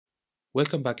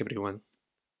Welcome back everyone.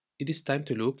 It is time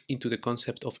to look into the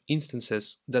concept of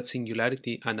instances that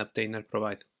Singularity and Apptainer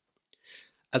provide.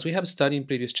 As we have studied in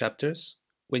previous chapters,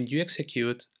 when you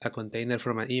execute a container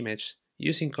from an image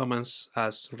using commands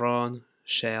as run,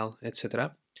 shell,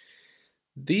 etc.,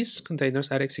 these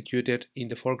containers are executed in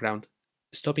the foreground,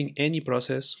 stopping any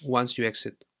process once you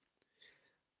exit.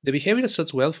 The behavior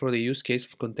suits well for the use case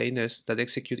of containers that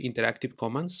execute interactive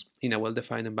commands in a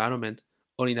well-defined environment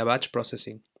or in a batch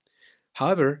processing.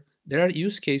 However, there are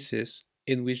use cases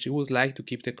in which you would like to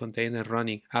keep the container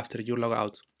running after you log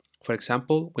out. For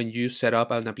example, when you set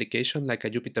up an application like a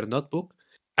Jupyter Notebook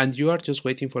and you are just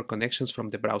waiting for connections from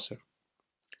the browser.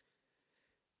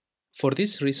 For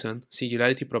this reason,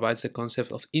 Singularity provides the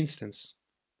concept of instance.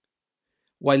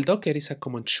 While Docker is a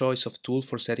common choice of tool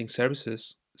for setting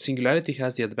services, Singularity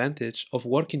has the advantage of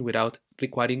working without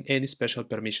requiring any special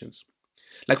permissions.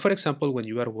 Like for example, when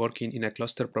you are working in a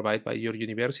cluster provided by your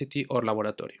university or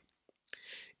laboratory.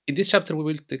 In this chapter, we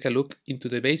will take a look into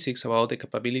the basics about the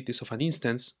capabilities of an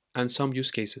instance and some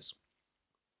use cases.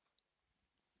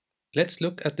 Let's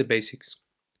look at the basics.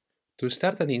 To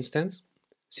start an instance,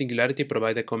 Singularity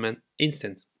provides the command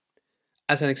instance.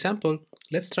 As an example,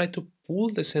 let's try to pull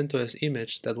the CentOS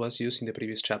image that was used in the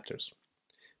previous chapters.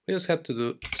 We just have to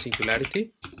do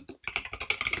Singularity,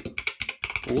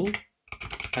 pull,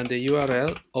 and the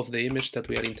URL of the image that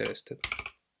we are interested.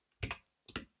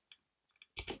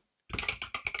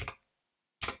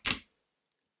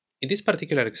 In this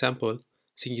particular example,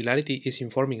 Singularity is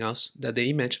informing us that the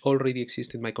image already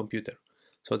exists in my computer,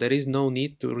 so there is no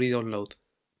need to re-download.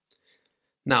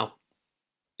 Now,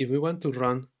 if we want to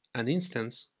run an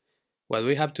instance, what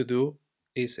we have to do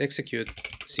is execute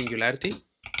Singularity,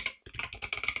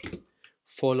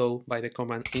 followed by the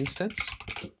command instance,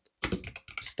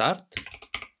 start.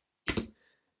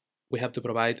 We have to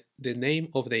provide the name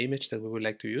of the image that we would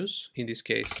like to use, in this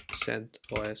case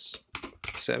CentOS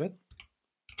 7.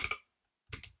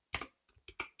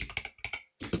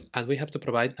 And we have to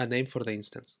provide a name for the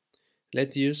instance.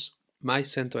 Let's use my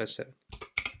CentOS 7.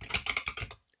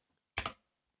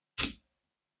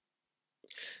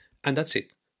 And that's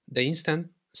it. The instance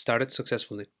started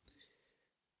successfully.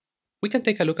 We can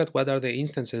take a look at what are the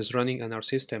instances running in our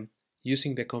system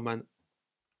using the command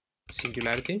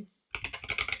Singularity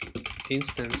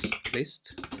instance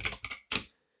list.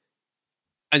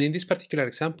 And in this particular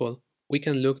example, we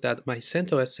can look that my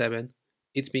CentOS 7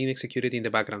 is being executed in the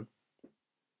background.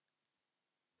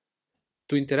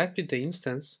 To interact with the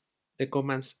instance, the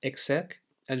commands exec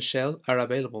and shell are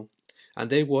available, and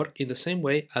they work in the same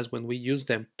way as when we use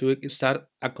them to start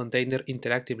a container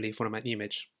interactively from an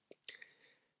image.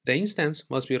 The instance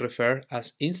must be referred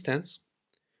as instance,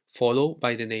 followed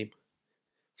by the name.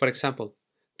 For example,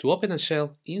 to open a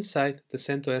shell inside the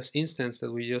CentOS instance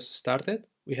that we just started,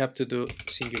 we have to do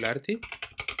Singularity,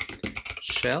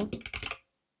 shell,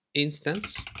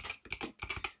 instance,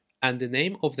 and the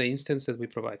name of the instance that we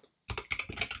provide.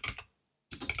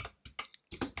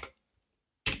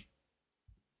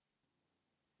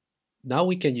 Now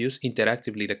we can use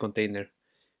interactively the container,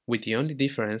 with the only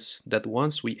difference that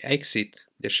once we exit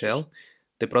the shell,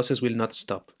 the process will not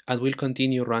stop and will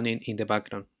continue running in the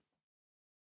background.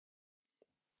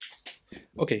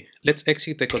 Okay, let's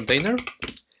exit the container.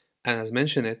 And as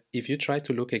mentioned, if you try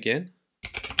to look again,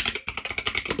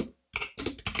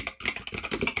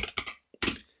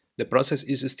 the process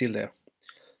is still there.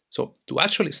 So to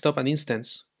actually stop an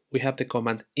instance, we have the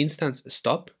command instance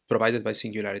stop provided by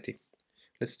Singularity.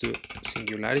 Let's do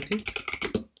Singularity,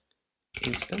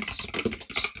 instance,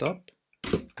 stop,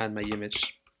 and my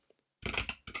image.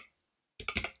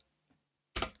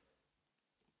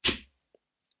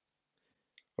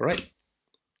 All right.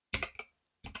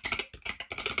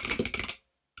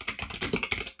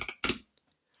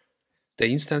 The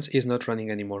instance is not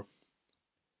running anymore.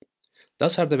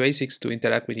 Those are the basics to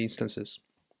interact with instances.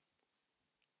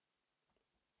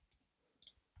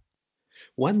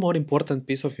 One more important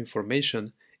piece of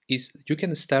information is you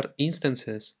can start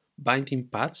instances binding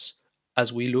paths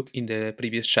as we look in the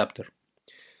previous chapter.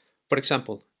 For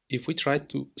example, if we try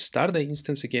to start the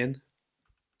instance again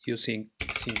using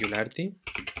Singularity,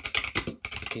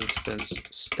 instance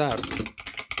start,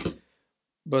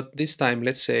 but this time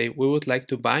let's say we would like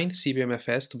to bind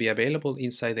CVMFS to be available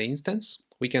inside the instance,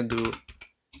 we can do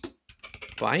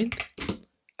bind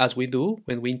as we do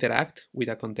when we interact with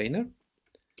a container,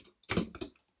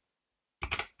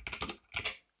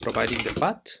 providing the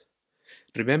path,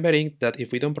 remembering that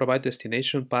if we don't provide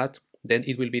destination path, then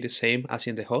it will be the same as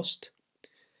in the host,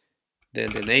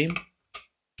 then the name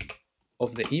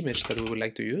of the image that we would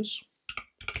like to use,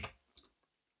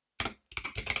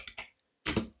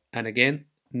 and again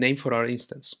name for our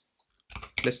instance.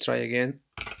 Let's try again.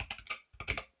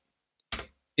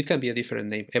 It can be a different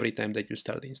name every time that you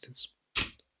start the instance,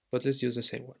 but let's use the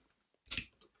same one.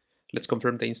 Let's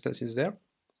confirm the instance is there.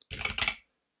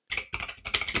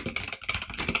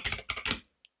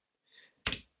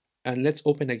 And let's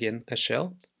open again a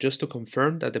shell just to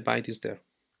confirm that the bind is there.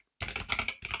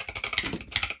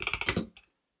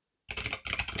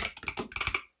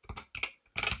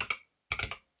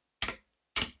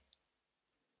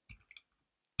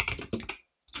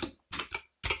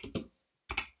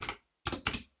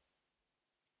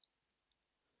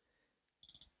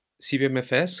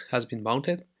 CVMFS has been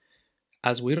mounted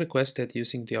as we requested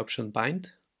using the option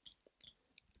bind,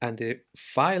 and the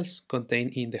files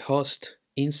contained in the host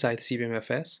inside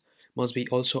CVMFS must be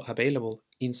also available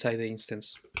inside the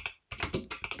instance.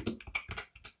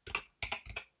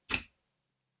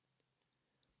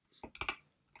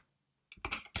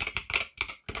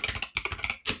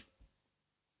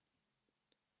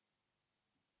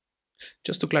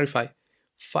 Just to clarify,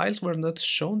 files were not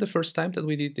shown the first time that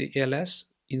we did the ELS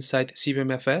inside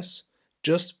CVMFS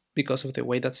just because of the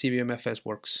way that CVMFS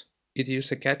works. It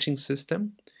uses a caching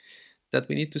system that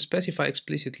we need to specify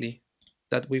explicitly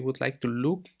that we would like to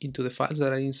look into the files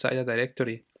that are inside a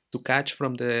directory to catch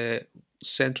from the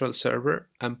central server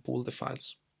and pull the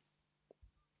files.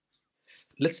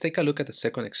 Let's take a look at the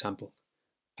second example,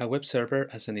 a web server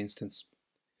as an instance.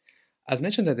 As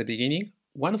mentioned at the beginning,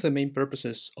 one of the main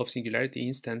purposes of Singularity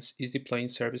Instance is deploying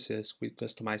services with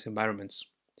customized environments.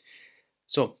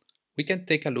 So we can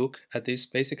take a look at this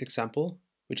basic example,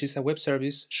 which is a web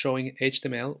service showing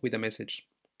HTML with a message.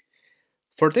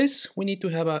 For this, we need to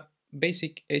have a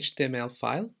basic HTML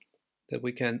file that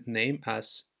we can name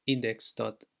as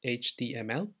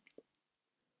index.html.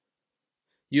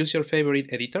 Use your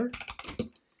favorite editor.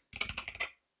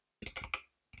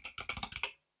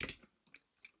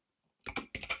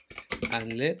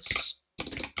 And let's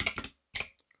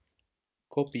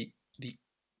copy the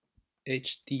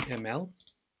HTML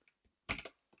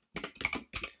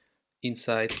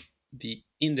inside the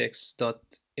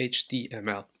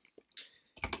index.html.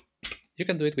 You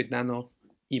can do it with Nano,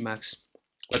 Emacs.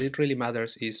 What it really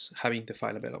matters is having the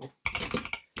file available.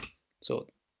 So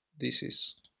this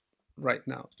is right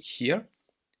now here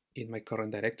in my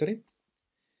current directory.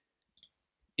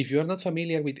 If you are not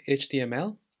familiar with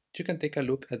HTML, you can take a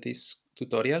look at this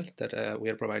tutorial that we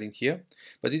are providing here,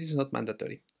 but it is not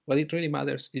mandatory. What it really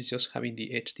matters is just having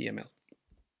the HTML.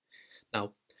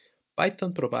 Now,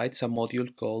 Python provides a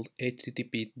module called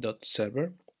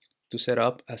http.server to set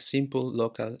up a simple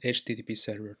local HTTP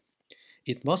server.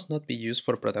 It must not be used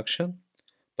for production,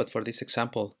 but for this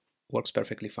example, works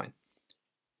perfectly fine.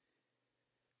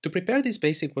 To prepare this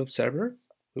basic web server,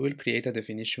 we will create a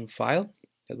definition file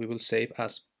that we will save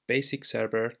as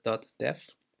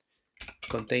basicserver.dev,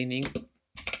 containing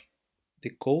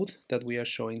the code that we are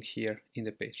showing here in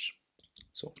the page.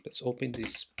 So let's open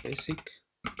this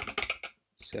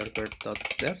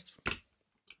basicserver.dev.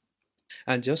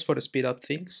 And just for speed up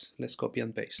things, let's copy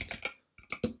and paste.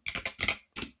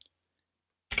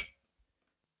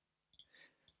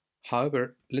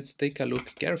 However, let's take a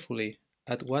look carefully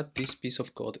at what this piece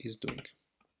of code is doing.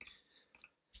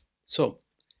 So,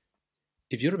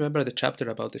 if you remember the chapter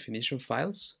about definition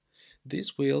files,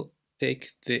 this will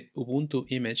take the Ubuntu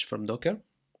image from Docker.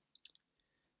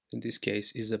 In this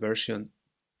case is the version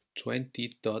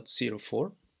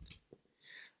 20.04.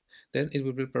 Then it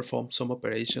will perform some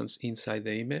operations inside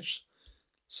the image,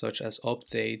 such as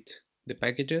update the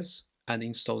packages and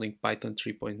installing Python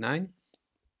 3.9.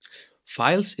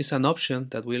 Files is an option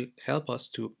that will help us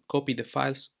to copy the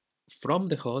files from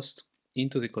the host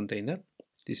into the container.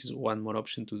 This is one more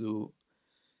option to do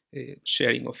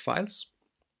sharing of files.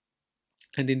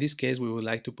 And in this case, we would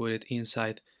like to put it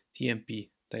inside tmp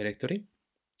directory.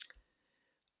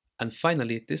 And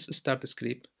finally, this start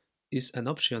script is an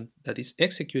option that is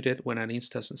executed when an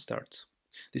instance starts.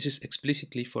 This is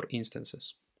explicitly for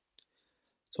instances.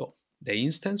 So the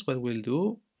instance, what we'll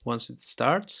do once it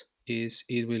starts is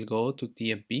it will go to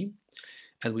tmp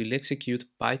and will execute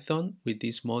Python with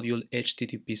this module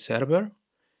HTTP server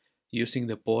using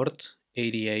the port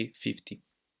 8850.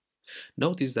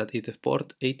 Notice that if the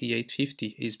port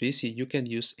 8850 is busy, you can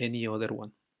use any other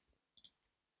one.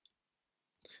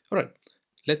 All right,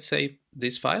 let's save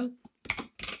this file.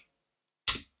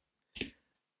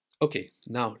 Okay,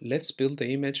 now let's build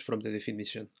the image from the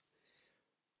definition.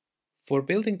 For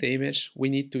building the image, we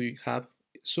need to have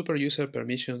super user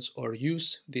permissions or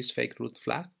use this fake root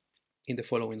flag in the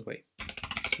following way.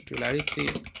 Singularity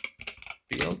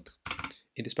build.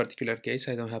 In this particular case,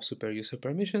 I don't have super user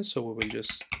permissions, so we will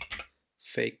just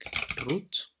fake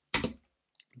root.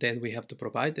 Then we have to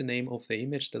provide the name of the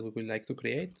image that we would like to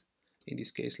create. In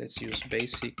this case, let's use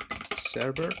basic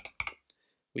server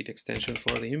with extension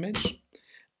for the image.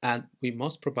 And we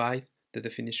must provide the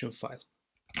definition file.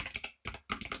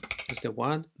 It's the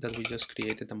one that we just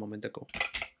created a moment ago.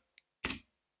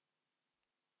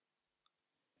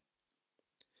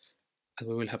 And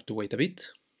we will have to wait a bit.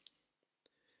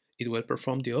 It will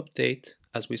perform the update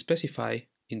as we specify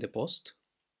in the post.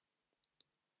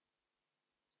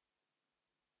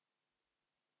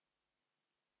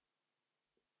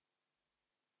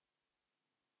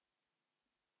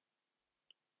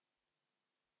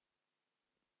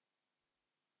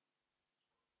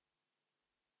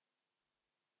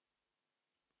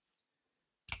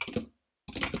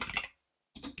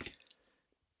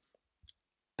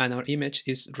 And our image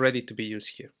is ready to be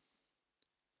used here.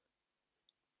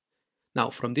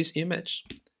 Now, from this image,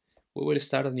 we will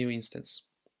start a new instance.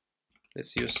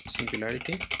 Let's use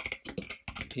Singularity,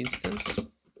 instance,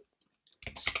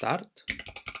 start.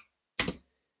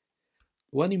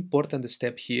 One important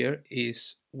step here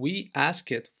is we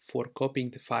ask it for copying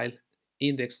the file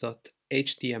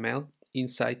index.html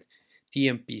inside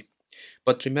TMP.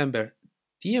 But remember,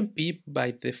 TMP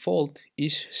by default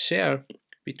is shared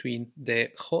between the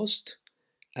host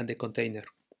and the container.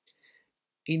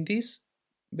 In this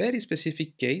very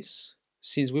specific case,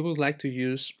 since we would like to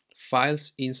use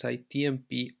files inside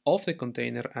TMP of the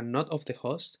container and not of the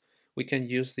host, we can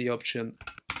use the option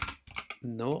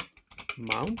no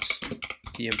mount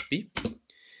TMP,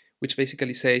 which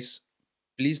basically says,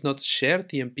 please not share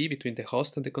TMP between the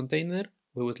host and the container.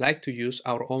 We would like to use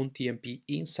our own TMP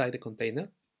inside the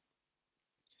container.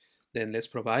 Then let's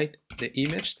provide the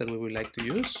image that we would like to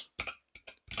use.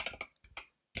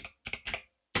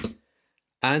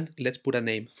 And let's put a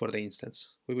name for the instance.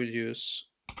 We will use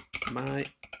my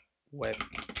web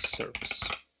service.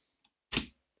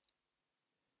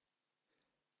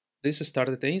 This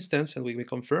started the instance, and we will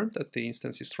confirm that the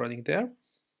instance is running there.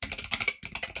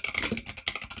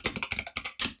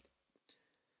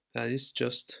 And it's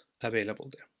just available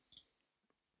there.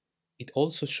 It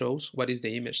also shows what is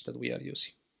the image that we are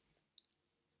using.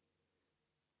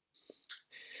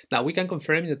 Now we can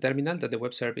confirm in the terminal that the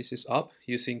web service is up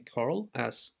using curl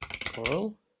as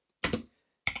curl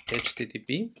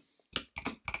http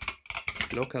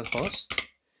localhost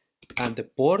and the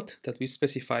port that we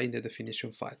specify in the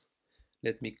definition file.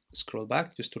 Let me scroll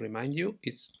back just to remind you,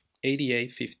 it's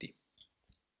 8850.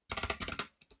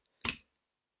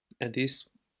 And this,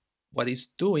 what it's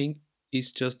doing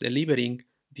is just delivering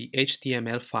the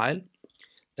HTML file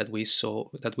that we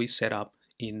set up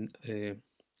in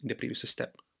the previous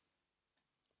step.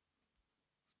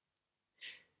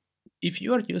 If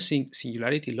you are using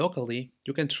Singularity locally,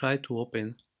 you can try to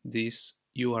open this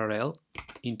URL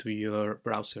into your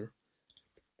browser.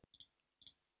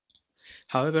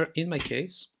 However, in my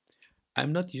case,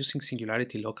 I'm not using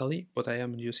Singularity locally, but I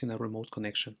am using a remote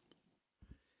connection.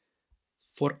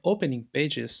 For opening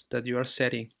pages that you are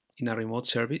setting in a remote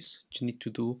service, you need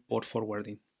to do port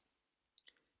forwarding.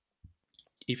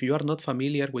 If you are not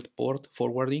familiar with port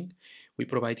forwarding, we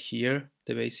provide here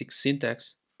the basic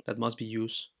syntax that must be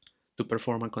used to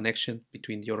perform a connection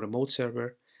between your remote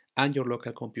server and your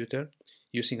local computer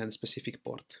using a specific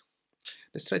port.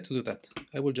 Let's try to do that.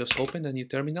 I will just open a new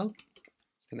terminal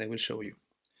and I will show you.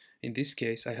 In this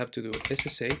case, I have to do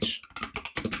SSH-L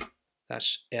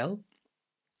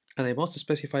and I must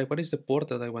specify what is the port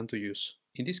that I want to use.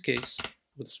 In this case, it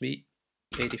would be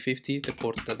 8050, the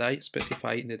port that I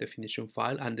specify in the definition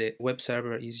file and the web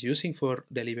server is using for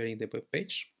delivering the web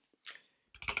page.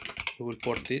 We will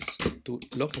port this to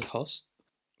localhost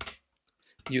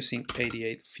using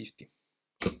 8850.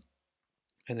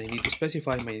 And I need to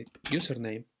specify my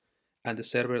username and the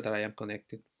server that I am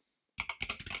connected.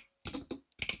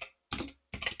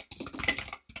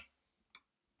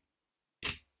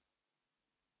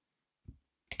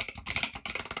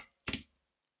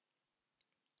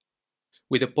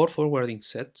 With the port forwarding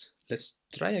set, let's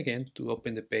try again to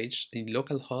open the page in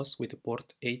localhost with the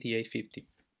port 8850.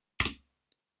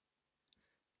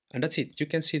 And that's it. You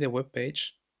can see the web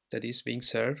page that is being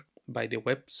served by the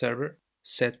web server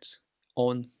set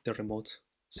on the remote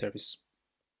service.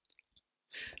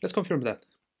 Let's confirm that.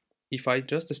 If I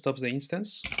just stop the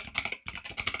instance,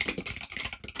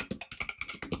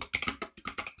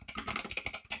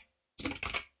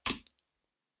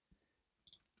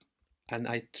 and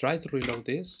I try to reload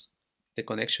this, the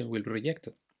connection will be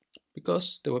rejected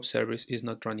because the web service is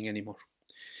not running anymore.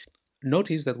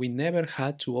 Notice that we never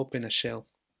had to open a shell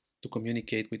to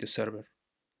communicate with the server.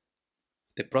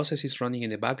 The process is running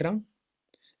in the background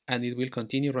and it will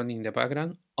continue running in the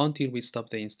background until we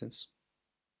stop the instance.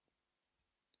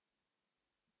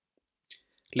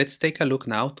 Let's take a look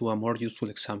now to a more useful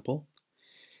example.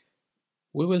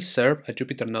 We will serve a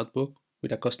Jupyter notebook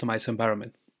with a customized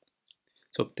environment.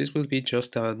 So this will be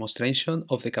just a demonstration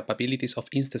of the capabilities of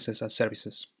instances and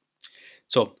services.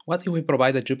 So what if we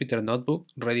provide a Jupyter notebook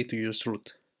ready to use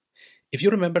root? If you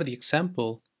remember the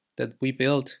example that we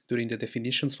built during the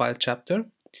definitions file chapter,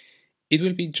 it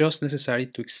will be just necessary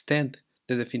to extend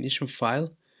the definition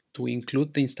file to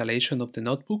include the installation of the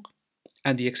notebook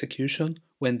and the execution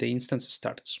when the instance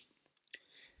starts.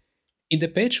 In the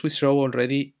page, we show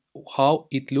already how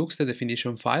it looks the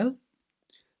definition file.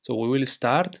 So we will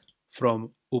start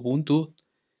from Ubuntu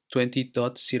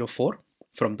 20.04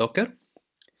 from Docker.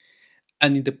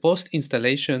 And in the post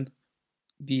installation,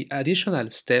 the additional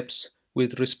steps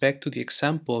with respect to the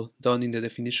example done in the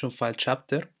definition file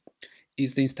chapter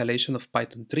is the installation of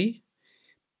Python 3,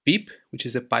 pip, which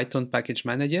is a Python package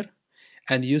manager,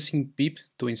 and using pip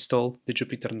to install the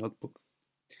Jupyter notebook.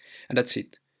 And that's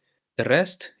it. The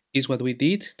rest is what we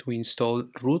did to install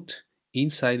root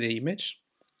inside the image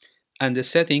and the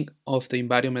setting of the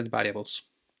environment variables.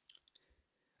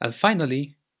 And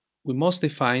finally, we must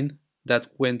define that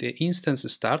when the instance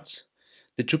starts,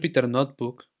 the Jupyter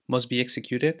notebook must be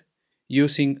executed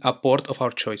using a port of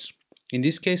our choice. In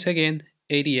this case, again,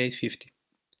 8850.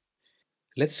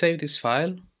 Let's save this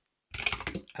file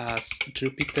as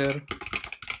jupyter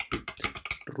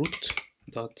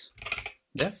root.dev.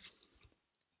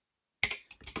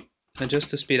 And just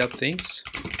to speed up things,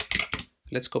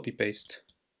 let's copy paste.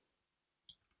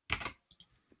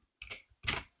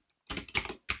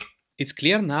 It's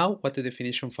clear now what the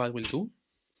definition file will do.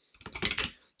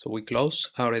 So we close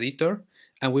our editor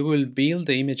and we will build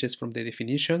the images from the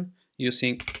definition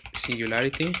using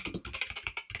Singularity,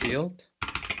 build,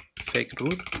 fake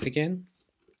root again,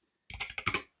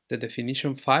 the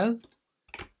definition file,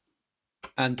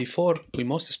 and before we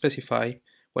must specify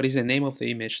what is the name of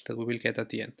the image that we will get at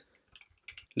the end.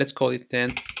 Let's call it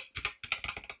then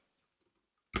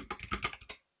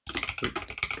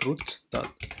root.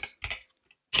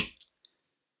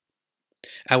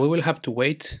 And we will have to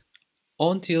wait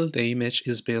until the image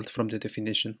is built from the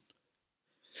definition.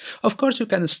 Of course, you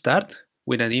can start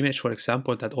with an image, for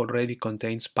example, that already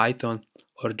contains Python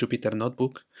or Jupyter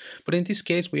Notebook, but in this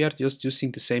case we are just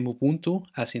using the same Ubuntu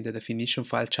as in the definition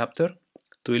file chapter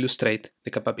to illustrate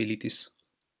the capabilities.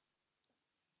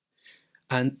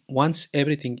 And once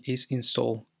everything is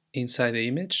installed inside the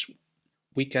image,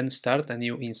 we can start a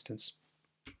new instance.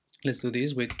 Let's do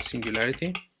this with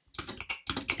Singularity,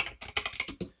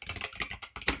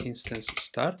 instance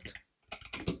start,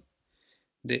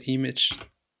 the image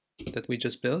that we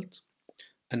just built,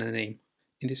 and a name.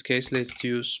 In this case, let's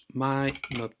use my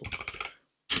notebook.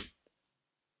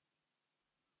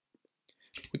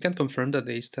 We can confirm that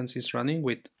the instance is running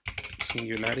with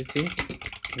Singularity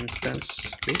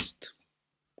instance list,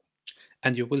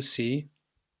 and you will see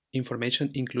information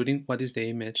including what is the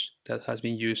image that has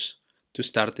been used to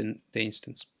start the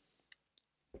instance.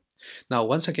 Now,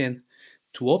 once again,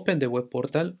 to open the web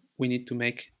portal, we need to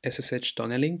make SSH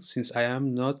tunneling. Since I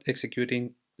am not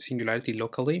executing Singularity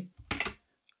locally,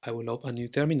 I will open a new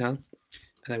terminal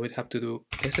and I would have to do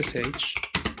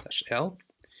SSH-L,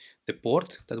 the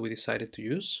port that we decided to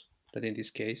use, that in this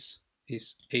case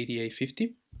is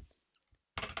 8850.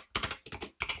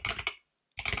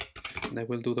 And I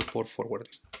will do the port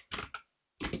forwarding.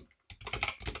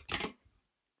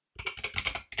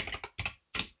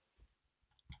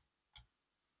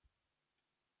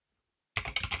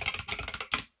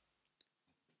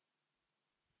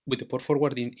 With the port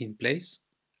forwarding in place,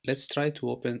 let's try to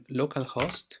open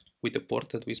localhost with the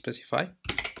port that we specify.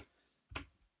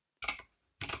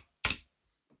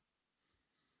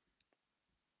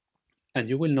 And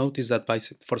you will notice that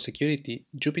for security,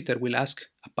 Jupyter will ask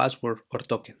a password or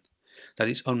token that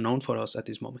is unknown for us at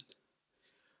this moment.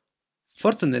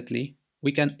 Fortunately,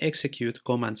 we can execute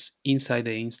commands inside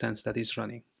the instance that is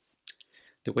running.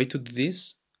 The way to do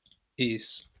this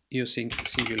is using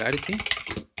Singularity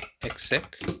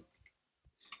exec,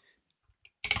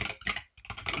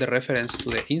 the reference to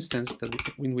the instance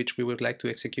in which we would like to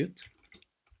execute.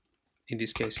 In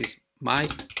this case is my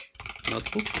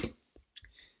notebook.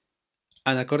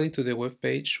 And according to the web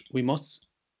page, we must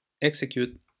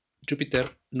execute Jupyter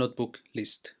notebook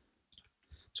list.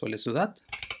 So let's do that.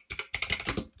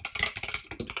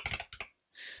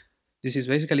 This is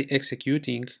basically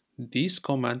executing this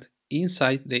command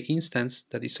inside the instance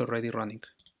that is already running.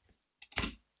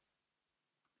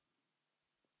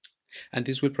 And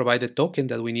this will provide the token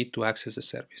that we need to access the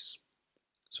service.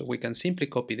 So we can simply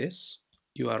copy this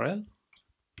URL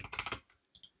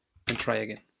and try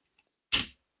again.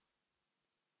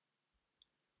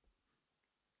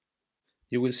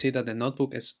 you will see that the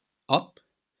notebook is up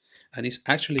and is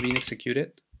actually being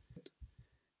executed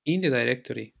in the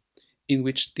directory in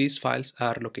which these files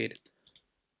are located.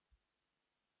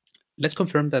 Let's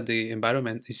confirm that the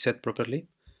environment is set properly.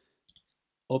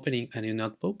 Opening a new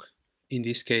notebook. In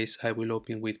this case, I will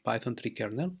open with Python 3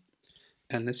 kernel.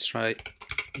 And let's try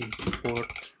import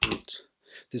root.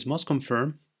 This must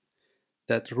confirm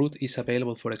that root is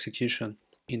available for execution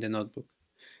in the notebook.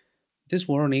 This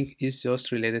warning is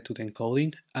just related to the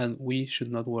encoding, and we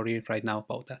should not worry right now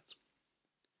about that.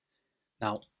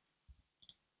 Now,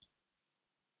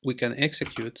 we can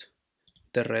execute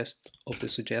the rest of the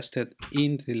suggested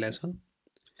in the lesson.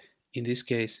 In this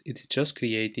case, it's just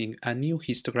creating a new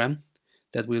histogram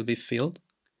that will be filled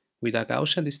with a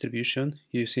Gaussian distribution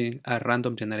using a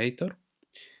random generator,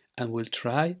 and we'll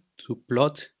try to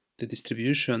plot the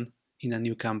distribution in a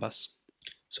new canvas.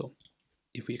 So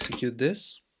if we execute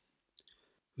this,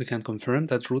 we can confirm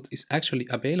that root is actually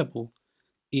available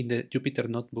in the Jupyter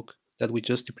notebook that we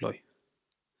just deployed.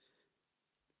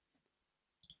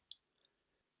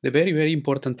 The very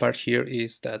important part here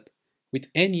is that with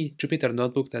any Jupyter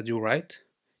notebook that you write,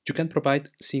 you can provide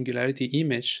Singularity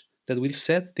image that will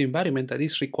set the environment that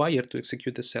is required to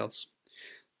execute the cells.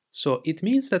 So it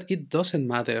means that it doesn't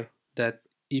matter that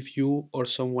if you or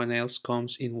someone else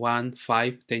comes in 1,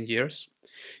 5, 10 years,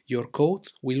 your code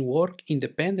will work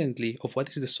independently of what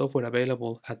is the software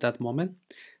available at that moment,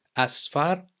 as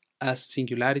far as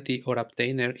Singularity or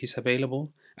Apptainer is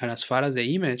available, and as far as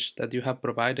the image that you have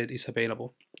provided is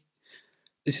available.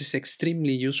 This is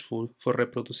extremely useful for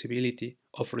reproducibility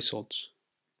of results.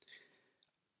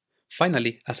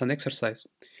 Finally, as an exercise,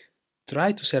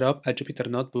 try to set up a Jupyter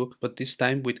notebook, but this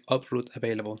time with uproot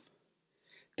available.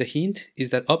 The hint is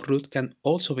that uproot can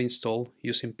also be installed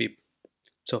using pip.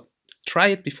 So try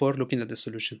it before looking at the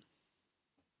solution.